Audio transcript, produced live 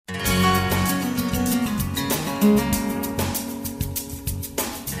From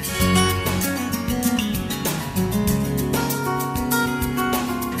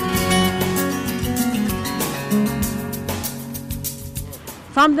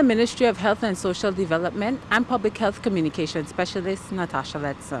the Ministry of Health and Social Development, I'm Public Health Communication Specialist Natasha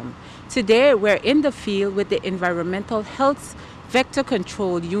Letson. Today, we're in the field with the Environmental Health Vector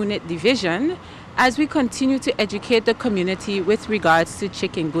Control Unit Division as we continue to educate the community with regards to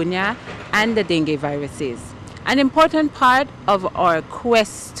chikungunya and the dengue viruses. An important part of our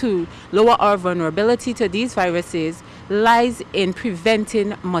quest to lower our vulnerability to these viruses lies in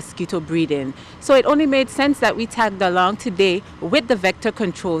preventing mosquito breeding. So it only made sense that we tagged along today with the vector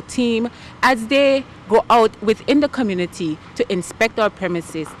control team as they go out within the community to inspect our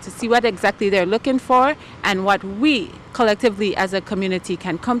premises to see what exactly they're looking for and what we collectively as a community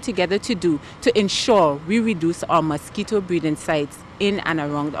can come together to do to ensure we reduce our mosquito breeding sites in and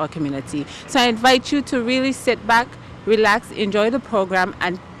around our community. So I invite you to really sit back, relax, enjoy the program,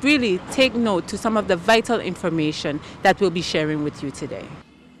 and really take note to some of the vital information that we'll be sharing with you today.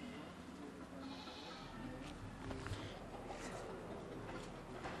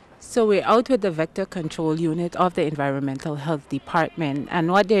 So we're out with the vector control unit of the Environmental Health Department,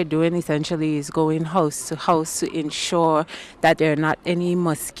 and what they're doing essentially is going house to ensure that there are not any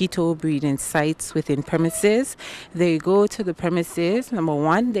mosquito breeding sites within premises. They go to the premises. Number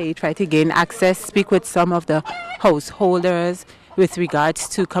one, they try to gain access, speak with some of the householders with regards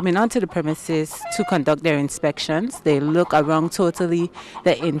to coming onto the premises to conduct their inspections. They look around totally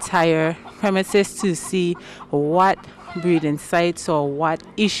the entire premises to see what breeding sites or what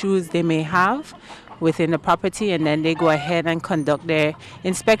issues they may have within the property, and then they go ahead and conduct their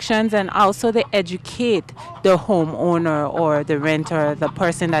inspections, and also they educate the homeowner or the renter, the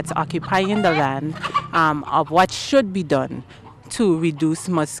person that's occupying the land, of what should be done to reduce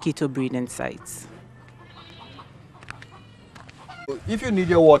mosquito breeding sites. If you need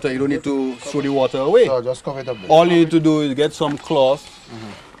your water, you don't need to throw the water away. So just cover it up there. All you need to do is get some cloth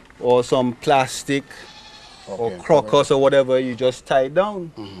or some plastic or crocus or whatever, you just tie it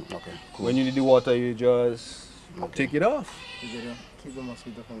down. Okay, cool. When you need the water, you just take it off. Keep the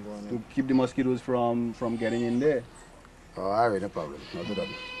mosquito from going in. To keep the mosquitoes from getting in there. Oh, all right, no problem. I'll do that.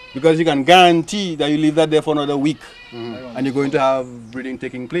 Because you can guarantee that you leave that there for another week and you're going to have breeding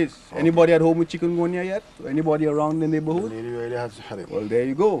taking place. Anybody at home with chikungunya yet? Or anybody around the neighborhood? The lady already has had it. Well, there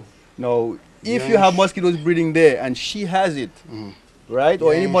you go. Now, if you have mosquitoes breeding there and she has it, right,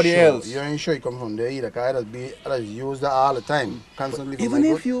 or anybody else, You ain't sure you come from there either, because I just use that all the time, constantly. even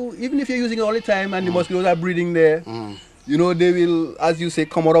if you're using it all the time and the mosquitoes are breeding there, you know, they will, as you say,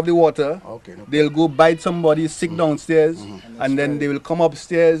 come out of the water. Okay, no They'll go bite somebody sick downstairs, and then they will come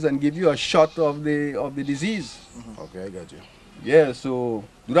upstairs and give you a shot of the disease. Okay, I got you. Yeah, so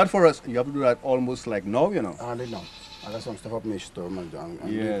do that for us. You have to do that almost like now, you know. I did now. I got some stuff up in my store, man.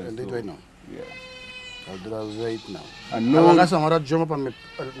 Yeah, They do it now. Yeah. I'll do that right now. And I got some other drum up on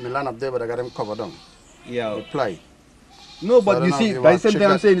my land up there, but I got them covered down. Yeah. With ply. No, but you see, by the same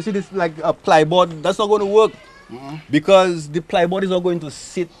time I'm saying, you see this like a plyboard, that's not going to work. Because the plyboard is not going to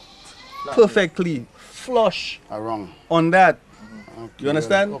sit perfectly flush on that. Okay, you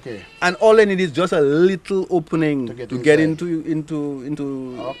understand? Okay. And all I need is just a little opening to get into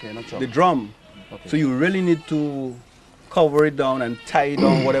the drum. Okay. So you really need to cover it down and tie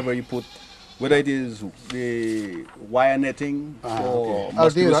down whatever you put, whether it is the wire netting or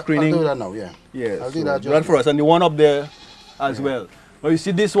mosquito screening. I'll do that now, yeah. Yeah, I'll so do that. do that for us. And the one up there as well. Now you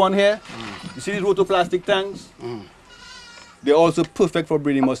see this one here? You see these rotoplastic tanks? They're also perfect for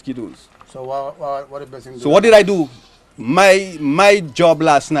breeding mosquitoes. So what the best thing to do? So what did I do? My job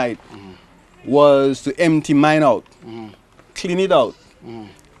last night was to empty mine out, clean it out.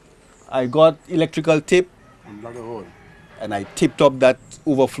 I got electrical tape And block the hole. and I taped up that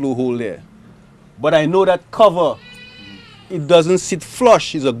overflow hole there. But I know that cover, it doesn't sit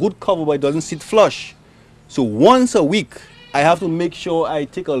flush. It's a good cover, but it doesn't sit flush. So once a week, I have to make sure I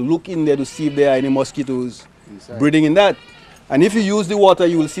take a look in there to see if there are any mosquitoes breeding in that. And if you use the water,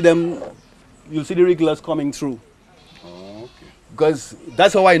 you will see them, you'll see the regulars coming through. Oh, okay. Because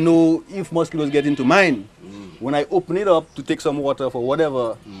that's how I know if mosquitoes get into mine. When I open it up to take some water for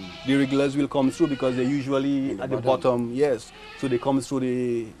whatever, the regulars will come through because they're usually at the bottom, yes. So they come through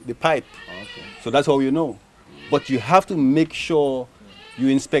the pipe. Okay. So that's how you know. But you have to make sure you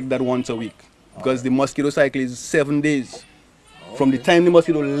inspect that once a week. Because the mosquito cycle is 7 days. From the time the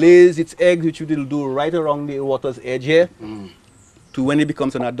mosquito lays its eggs, which it will do right around the water's edge here, to when it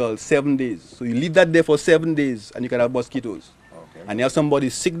becomes an adult, 7 days. So you leave that there for 7 days and you can have mosquitoes. Okay. And you have somebody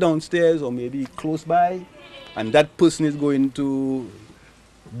sick downstairs or maybe close by, and that person is going to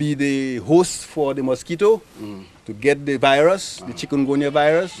be the host for the mosquito to get the virus, the chikungunya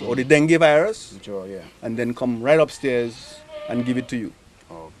virus or the dengue virus, Sure, yeah. and then come right upstairs and give it to you.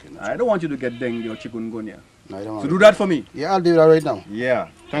 Okay. I don't want you to get dengue or chikungunya. No, I don't So want do to. that for me. Yeah, I'll do that right now. Yeah,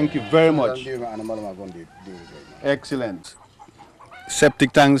 thank you very I'll much. do my animal, I'm going to do it right now. Excellent.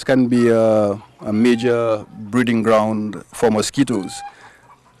 Septic tanks can be a major breeding ground for mosquitoes.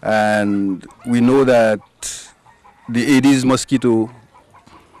 And we know that the Aedes mosquito,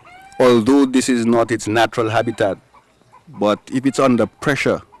 although this is not its natural habitat, but if it's under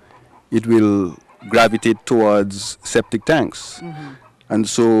pressure, it will gravitate towards septic tanks. And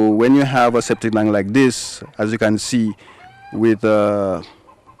so when you have a septic tank like this, as you can see, with a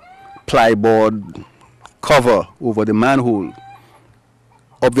plyboard cover over the manhole,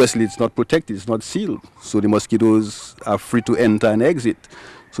 obviously it's not protected, it's not sealed, so the mosquitoes are free to enter and exit.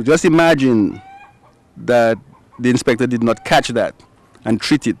 So just imagine that the inspector did not catch that and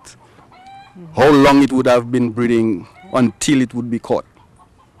treat it. How long it would have been breeding until it would be caught.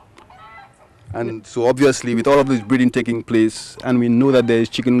 And so obviously with all of this breeding taking place, and we know that there is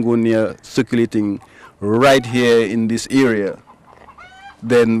chikungunya circulating right here in this area,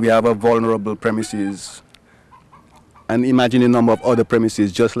 then we have a vulnerable premises. And imagine a number of other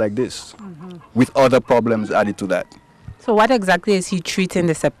premises just like this, with other problems added to that. So what exactly is he treating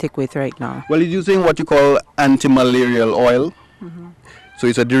the septic with right now? Well, he's using what you call anti-malarial oil. So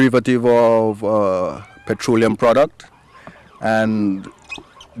it's a derivative of petroleum product. And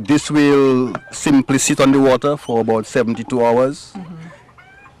this will simply sit on the water for about 72 hours.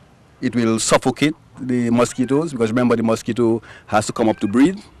 It will suffocate the mosquitoes, because remember, the mosquito has to come up to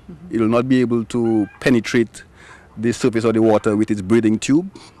breathe. It will not be able to penetrate the surface of the water with its breathing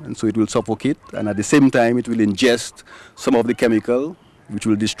tube, and so it will suffocate, and at the same time it will ingest some of the chemical which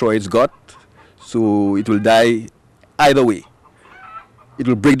will destroy its gut, so it will die either way. It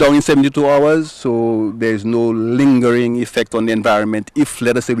will break down in 72 hours, so there is no lingering effect on the environment if,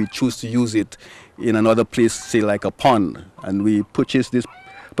 let us say, we choose to use it in another place, say like a pond, and we purchase this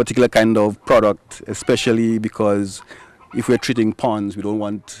particular kind of product, especially because if we're treating ponds, we don't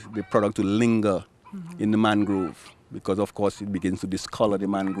want the product to linger in the mangrove, because of course it begins to discolor the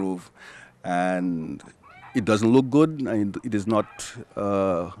mangrove and it doesn't look good, and it is not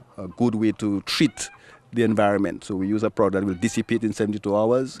a good way to treat the environment. So we use a product that will dissipate in 72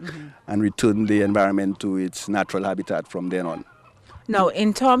 hours and return the environment to its natural habitat from then on. Now,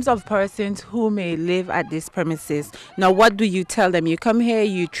 in terms of persons who may live at these premises, now what do you tell them? You come here,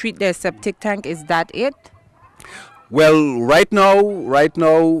 you treat their septic tank, is that it? Well, right now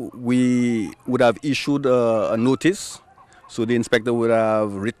we would have issued a notice. So the inspector would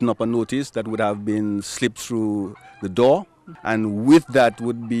have written up a notice that would have been slipped through the door. And with that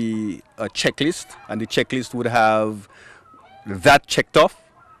would be a checklist. And the checklist would have that checked off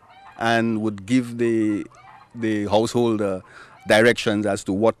and would give the householder directions as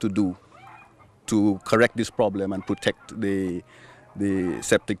to what to do to correct this problem and protect the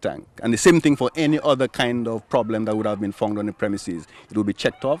septic tank. And the same thing for any other kind of problem that would have been found on the premises. It will be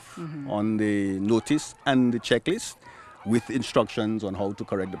checked off on the notice and the checklist with instructions on how to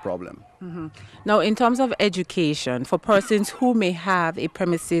correct the problem. Now, in terms of education, for persons who may have a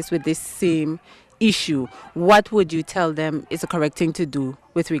premises with this same issue, what would you tell them is the correct thing to do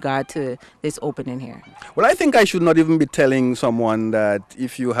with regard to this opening here? Well, I think I should not even be telling someone that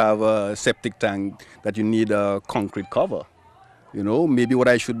if you have a septic tank that you need a concrete cover. You know, maybe what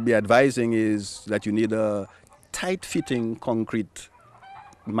I should be advising is that you need a tight-fitting concrete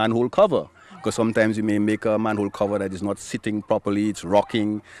manhole cover, because sometimes you may make a manhole cover that is not sitting properly, it's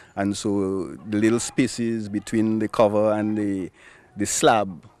rocking, and so the little spaces between the cover and the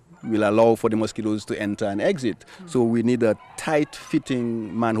slab will allow for the mosquitoes to enter and exit. So we need a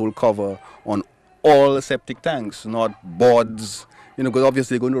tight-fitting manhole cover on all septic tanks, not boards, you know, because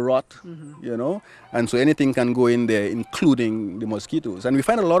obviously they're going to rot, you know, and so anything can go in there, including the mosquitoes. And we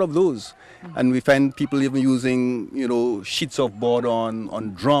find a lot of those. And we find people even using, you know, sheets of board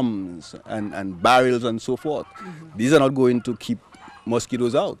on drums and barrels and so forth. These are not going to keep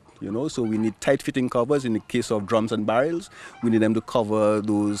mosquitoes out, you know, so we need tight-fitting covers. In the case of drums and barrels, we need them to cover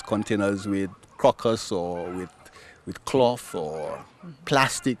those containers with crocus or with cloth or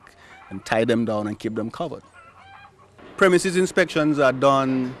plastic and tie them down and keep them covered. Premises inspections are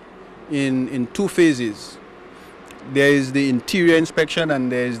done in two phases. There is the interior inspection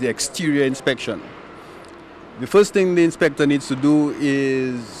and there is the exterior inspection. The first thing the inspector needs to do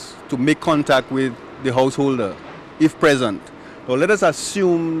is to make contact with the householder, if present. Now let us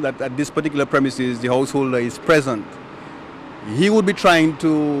assume that at this particular premises the householder is present. He would be trying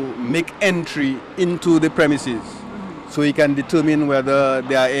to make entry into the premises. so he can determine whether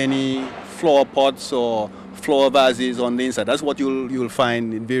there are any flower pots or flower vases on the inside. That's what you'll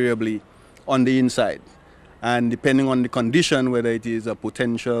find invariably on the inside. And depending on the condition, whether it is a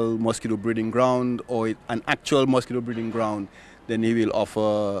potential mosquito breeding ground or an actual mosquito breeding ground, then he will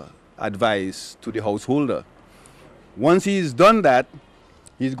offer advice to the householder. Once he's done that,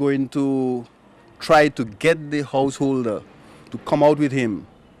 he's going to try to get the householder to come out with him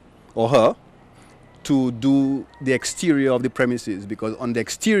or her to do the exterior of the premises, because on the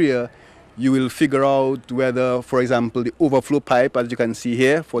exterior you will figure out whether, for example, the overflow pipe, as you can see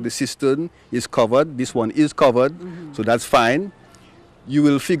here, for the cistern is covered. This one is covered, so that's fine. You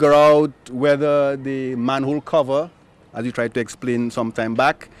will figure out whether the manhole cover, as you tried to explain some time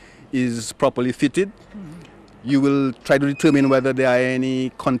back, is properly fitted. You will try to determine whether there are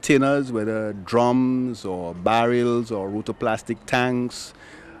any containers, whether drums or barrels or rotoplastic tanks,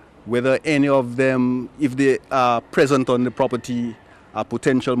 whether any of them, if they are present on the property, are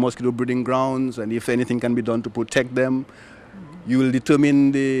potential mosquito breeding grounds, and if anything can be done to protect them. You will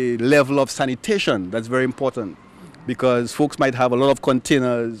determine the level of sanitation. That's very important, because folks might have a lot of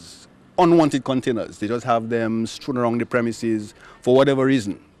containers, unwanted containers. They just have them strewn around the premises for whatever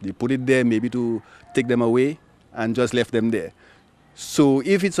reason. They put it there maybe to take them away and just left them there. So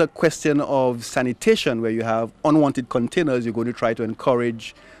if it's a question of sanitation where you have unwanted containers, you're going to try to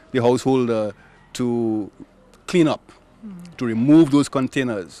encourage the householder to clean up, to remove those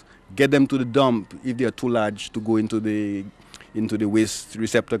containers, get them to the dump if they are too large to go into the waste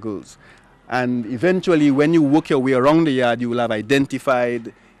receptacles. And eventually, when you work your way around the yard, you will have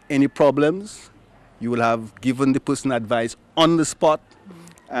identified any problems. You will have given the person advice on the spot,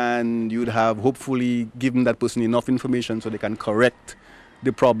 and you would have hopefully given that person enough information so they can correct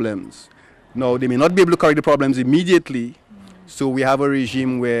the problems. Now, they may not be able to correct the problems immediately, so we have a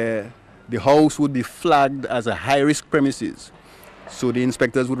regime where the house would be flagged as a high-risk premises. So the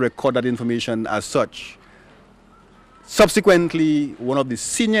inspectors would record that information as such. Subsequently, one of the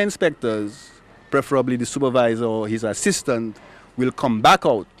senior inspectors, preferably the supervisor or his assistant, will come back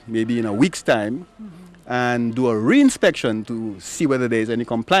out, maybe in a week's time, and do a re-inspection to see whether there is any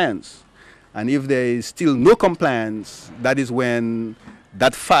compliance. And if there is still no compliance, that is when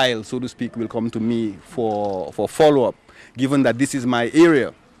that file, so to speak, will come to me for follow-up, given that this is my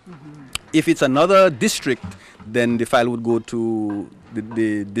area. If it's another district, then the file would go to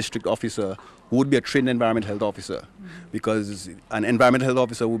the district officer, who would be a trained environmental health officer, because an environmental health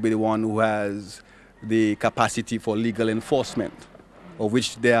officer would be the one who has the capacity for legal enforcement, of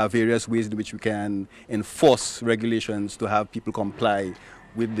which there are various ways in which we can enforce regulations to have people comply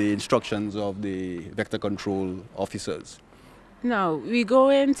with the instructions of the vector control officers. Now, we go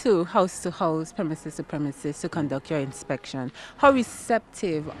into house to house, premises to premises to conduct your inspection. How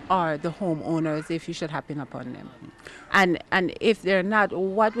receptive are the homeowners if you should happen upon them? And if they're not,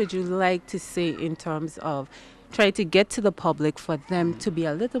 what would you like to say in terms of try to get to the public for them to be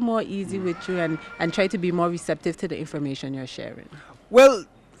a little more easy with you and try to be more receptive to the information you're sharing? Well,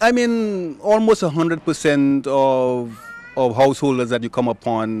 I mean, almost 100% of householders that you come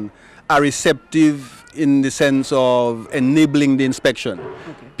upon are receptive in the sense of enabling the inspection.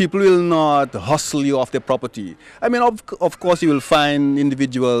 Okay. People will not hustle you off their property. I mean, of course, you will find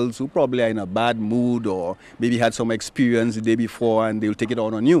individuals who probably are in a bad mood or maybe had some experience the day before and they'll take it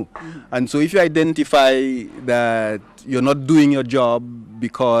out on you. And so if you identify that you're not doing your job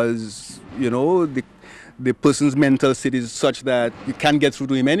because, you know, the person's mental state is such that you can't get through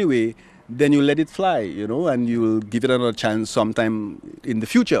to him anyway, then you let it fly, you know, and you'll give it another chance sometime in the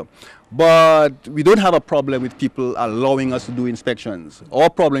future. But we don't have a problem with people allowing us to do inspections. Our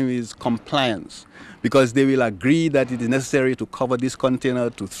problem is compliance, because they will agree that it is necessary to cover this container,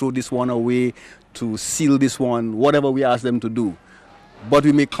 to throw this one away, to seal this one, whatever we ask them to do. But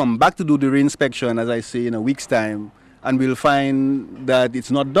we may come back to do the re-inspection, as I say, in a week's time, and we'll find that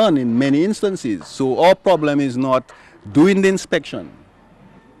it's not done in many instances. So our problem is not doing the inspection.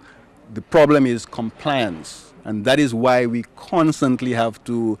 The problem is compliance. And that is why we constantly have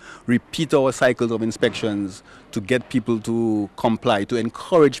to repeat our cycles of inspections to get people to comply, to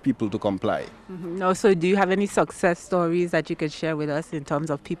encourage people to comply. No, so do you have any success stories that you could share with us in terms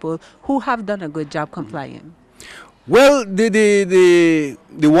of people who have done a good job complying? Well, the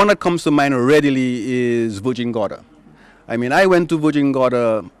one that comes to mind readily is Virgin Gorda. I mean, I went to Virgin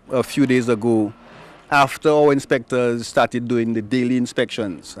Gorda a few days ago after our inspectors started doing the daily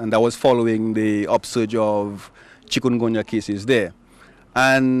inspections, and that was following the upsurge of chikungunya cases there.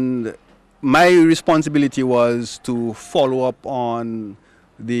 And my responsibility was to follow up on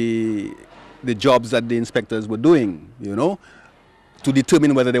the jobs that the inspectors were doing, you know. to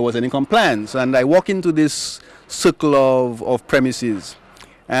determine whether there was any compliance. And I walk into this circle of premises,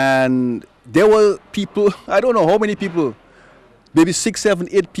 and there were people, I don't know how many people, maybe 6, 7,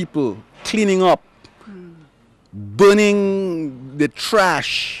 8 people cleaning up, burning the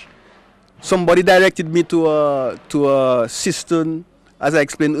trash. Somebody directed me to a cistern, as I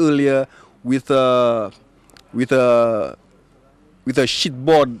explained earlier, with a sheet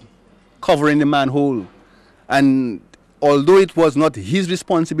board covering the manhole. And although it was not his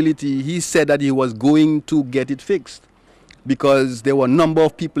responsibility, he said that he was going to get it fixed, because there were a number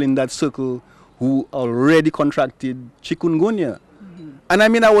of people in that circle who already contracted chikungunya. And I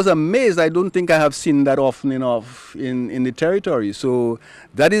mean, I was amazed. I don't think I have seen that often enough in the territory. So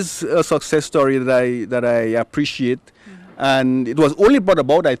that is a success story that I appreciate. And it was only brought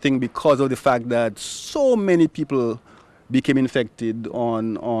about, I think, because of the fact that so many people became infected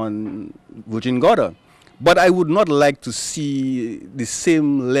on Virgin Gorda. But I would not like to see the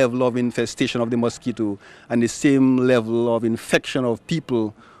same level of infestation of the mosquito and the same level of infection of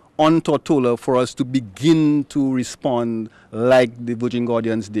people on Tortola for us to begin to respond like the Virgin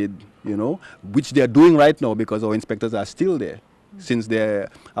Guardians did, you know, which they are doing right now, because our inspectors are still there, since there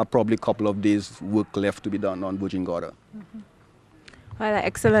are probably a couple of days work left to be done on Virgin Gorda. Well, an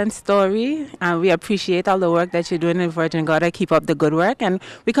excellent story, and we appreciate all the work that you're doing in Virgin Gorda. Keep up the good work, and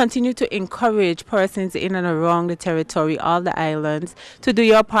we continue to encourage persons in and around the territory, all the islands, to do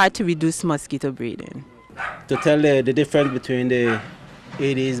your part to reduce mosquito breeding. To tell the difference between the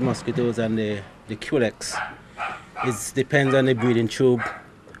Aedes mosquitoes and the Culex, it depends on the breeding tube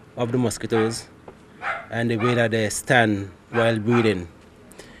of the mosquitoes and the way that they stand while breeding.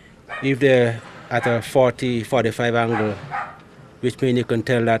 If they're at a 40-45 angle, which means you can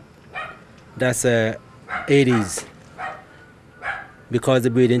tell that that's Aedes. Because the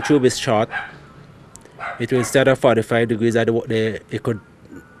breeding tube is short, it will, instead of 45 degrees, the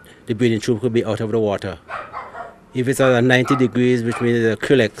breeding tube could be out of the water. If it's at 90 degrees, which means it's a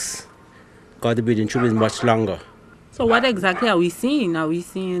Culex, because the breeding tube is much longer. So what exactly are we seeing? Are we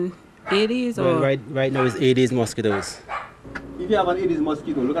seeing Aedes or? Well, right now it's Aedes mosquitoes. If you have an Aedes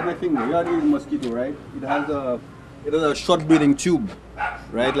mosquito, look at my finger. You have an Aedes mosquito, right? It has a short breathing tube,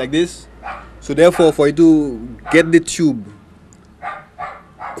 right, like this. So therefore, for it to get the tube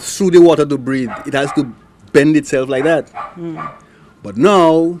through the water to breathe, it has to bend itself like that. But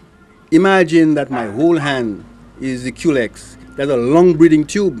now, imagine that my whole hand is the Culex. There's a long breathing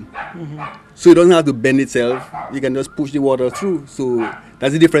tube. So it doesn't have to bend itself. You can just push the water through. So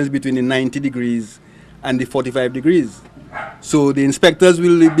that's the difference between the 90 degrees and the 45 degrees. So the inspectors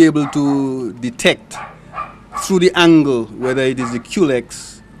will be able to detect through the angle whether it is the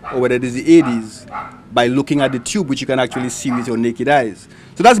Culex or whether it is the Aedes by looking at the tube, which you can actually see with your naked eyes.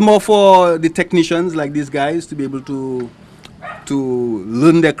 So that's more for the technicians like these guys to be able to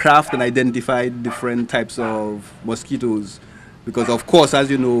learn their craft and identify different types of mosquitoes. Because of course, as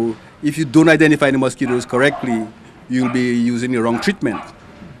you know, if you don't identify the mosquitoes correctly, you'll be using the wrong treatment.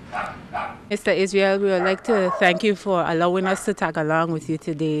 Mr. Israel, we would like to thank you for allowing us to tag along with you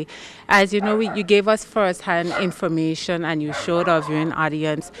today. As you know, you gave us first-hand information and you showed our viewing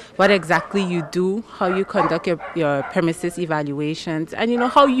audience what exactly you do, how you conduct your premises evaluations, and you know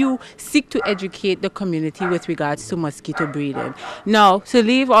how you seek to educate the community with regards to mosquito breeding. Now, to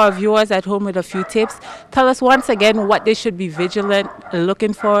leave our viewers at home with a few tips, tell us once again what they should be vigilant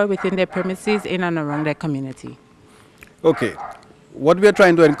looking for within their premises in and around their community. Okay. What we are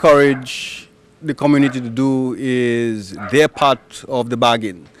trying to encourage the community to do is their part of the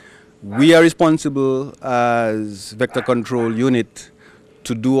bargain. We are responsible as vector control unit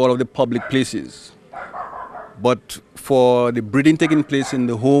to do all of the public places. But for the breeding taking place in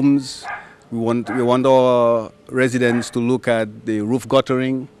the homes, we want our residents to look at the roof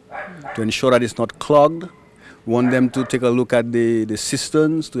guttering to ensure that it's not clogged. We want them to take a look at the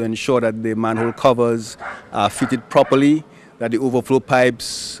cisterns to ensure that the manhole covers are fitted properly, that the overflow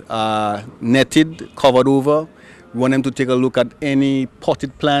pipes are netted, covered over. We want them to take a look at any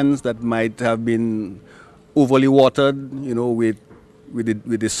potted plants that might have been overly watered, you know, with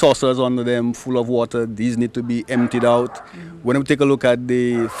the saucers under them full of water. These need to be emptied out. We want them to take a look at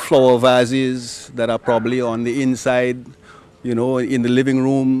the flower vases that are probably on the inside, you know, in the living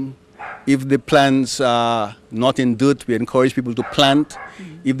room. If the plants are not in dirt, we encourage people to plant.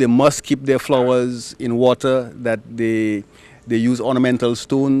 If they must keep their flowers in water, that they use ornamental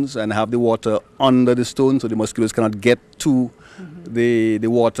stones and have the water under the stone so the mosquitoes cannot get to the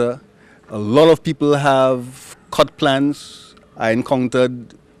water. A lot of people have cut plants. I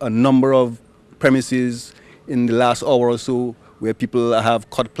encountered a number of premises in the last hour or so where people have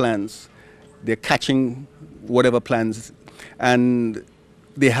cut plants. They're catching whatever plants. And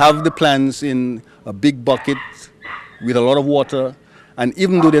they have the plants in a big bucket with a lot of water. And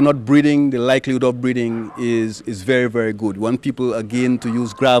even though they're not breeding, the likelihood of breeding is very, very good. We want people, again, to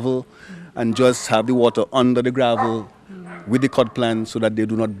use gravel and just have the water under the gravel with the cod plants so that they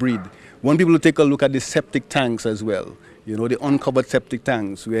do not breed. We want people to take a look at the septic tanks as well. You know, the uncovered septic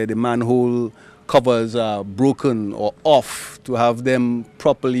tanks where the manhole covers are broken or off, to have them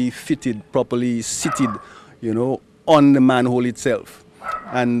properly fitted, properly seated, you know, on the manhole itself.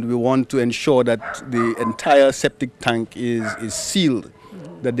 And we want to ensure that the entire septic tank is sealed,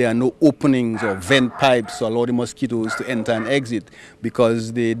 that there are no openings or vent pipes to allow the mosquitoes to enter and exit,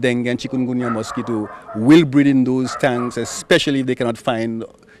 because the dengue and chikungunya mosquito will breed in those tanks, especially if they cannot find,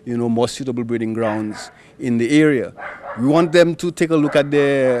 you know, more suitable breeding grounds in the area. We want them to take a look at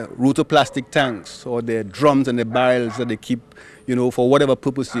their rotoplastic tanks or their drums and the barrels that they keep, you know, for whatever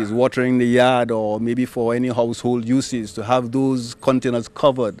purposes, watering the yard or maybe for any household uses, to have those containers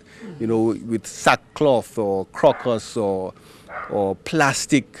covered, you know, with sackcloth or crocus or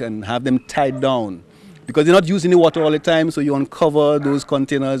plastic, and have them tied down. Because they're not using the water all the time, so you uncover those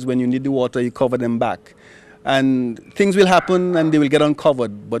containers. When you need the water, you cover them back. And things will happen and they will get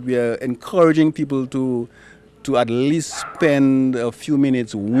uncovered, but we are encouraging people to at least spend a few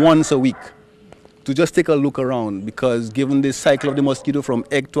minutes once a week to just take a look around, because given the cycle of the mosquito from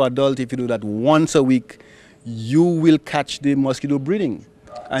egg to adult, if you do that once a week, you will catch the mosquito breeding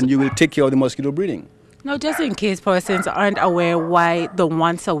and you will take care of the mosquito breeding. Now, just in case persons aren't aware why the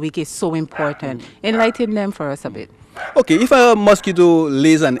once a week is so important, enlighten them for us a bit. Okay, if a mosquito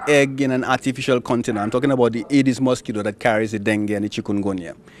lays an egg in an artificial container, I'm talking about the Aedes mosquito that carries the dengue and the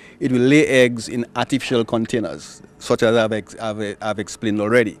chikungunya. It will lay eggs in artificial containers, such as I've explained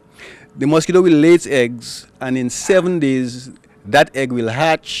already. The mosquito will lay its eggs, and in 7 days, that egg will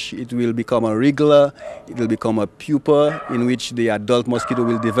hatch, it will become a wriggler, it will become a pupa in which the adult mosquito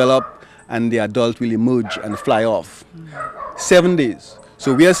will develop, and the adult will emerge and fly off. 7 days.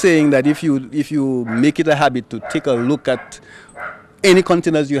 So we are saying that if you make it a habit to take a look at any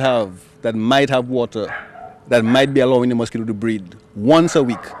containers you have that might have water, that might be allowing the mosquito to breed once a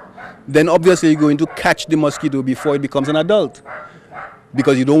week, then obviously you're going to catch the mosquito before it becomes an adult.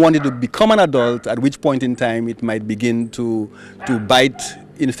 Because you don't want it to become an adult, at which point in time it might begin to bite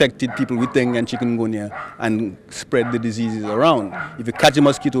infected people with dengue and chikungunya and spread the diseases around. If you catch a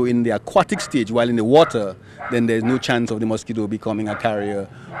mosquito in the aquatic stage while in the water, then there's no chance of the mosquito becoming a carrier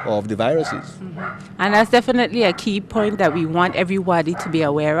of the viruses. And that's definitely a key point that we want everybody to be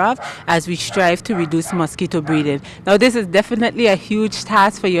aware of as we strive to reduce mosquito breeding. Now, this is definitely a huge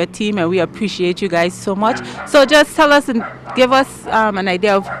task for your team, and we appreciate you guys so much. So just tell us and give us an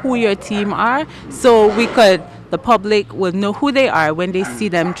idea of who your team are, so the public will know who they are when they see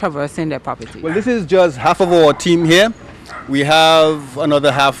them traversing their property. Well, this is just half of our team here. We have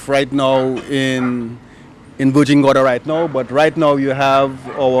another half right now in Bujingoda right now, but right now you have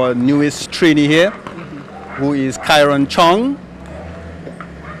our newest trainee here, who is Kyron Chong.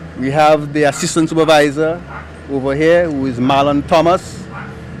 We have the assistant supervisor over here, who is Marlon Thomas.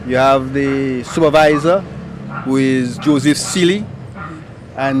 You have the supervisor, who is Joseph Seeley,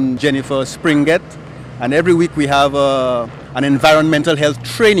 and Jennifer Springett. And every week we have an environmental health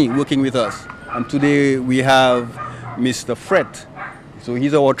trainee working with us. And today we have Mr. Fred. So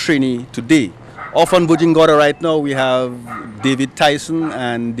he's our trainee today. Off on Bujingoda right now we have David Tyson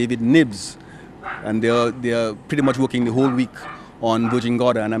and David Nibbs. And they're pretty much working the whole week on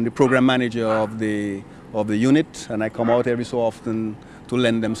Bujingoda. And I'm the program manager of the unit, and I come out every so often to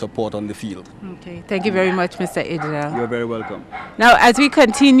lend them support on the field. Okay, thank you very much, Mr. Idril. You're very welcome. Now, as we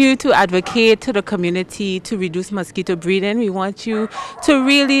continue to advocate to the community to reduce mosquito breeding, we want you to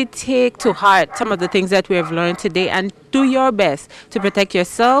really take to heart some of the things that we have learned today and do your best to protect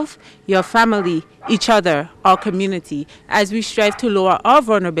yourself, your family, each other, our community, as we strive to lower our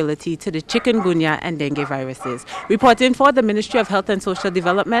vulnerability to the chikungunya and dengue viruses. Reporting for the Ministry of Health and Social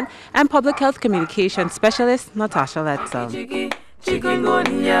Development and Public Health Communication Specialist, Natasha Letson.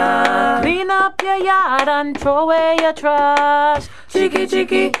 Chikungunya, clean up your yard and throw away your trash.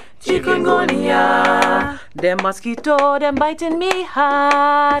 Chikungunya, them mosquito, them biting me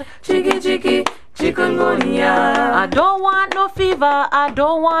hard. Chikungunya, I don't want no fever, I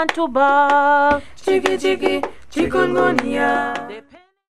don't want to bug. Chikungunya.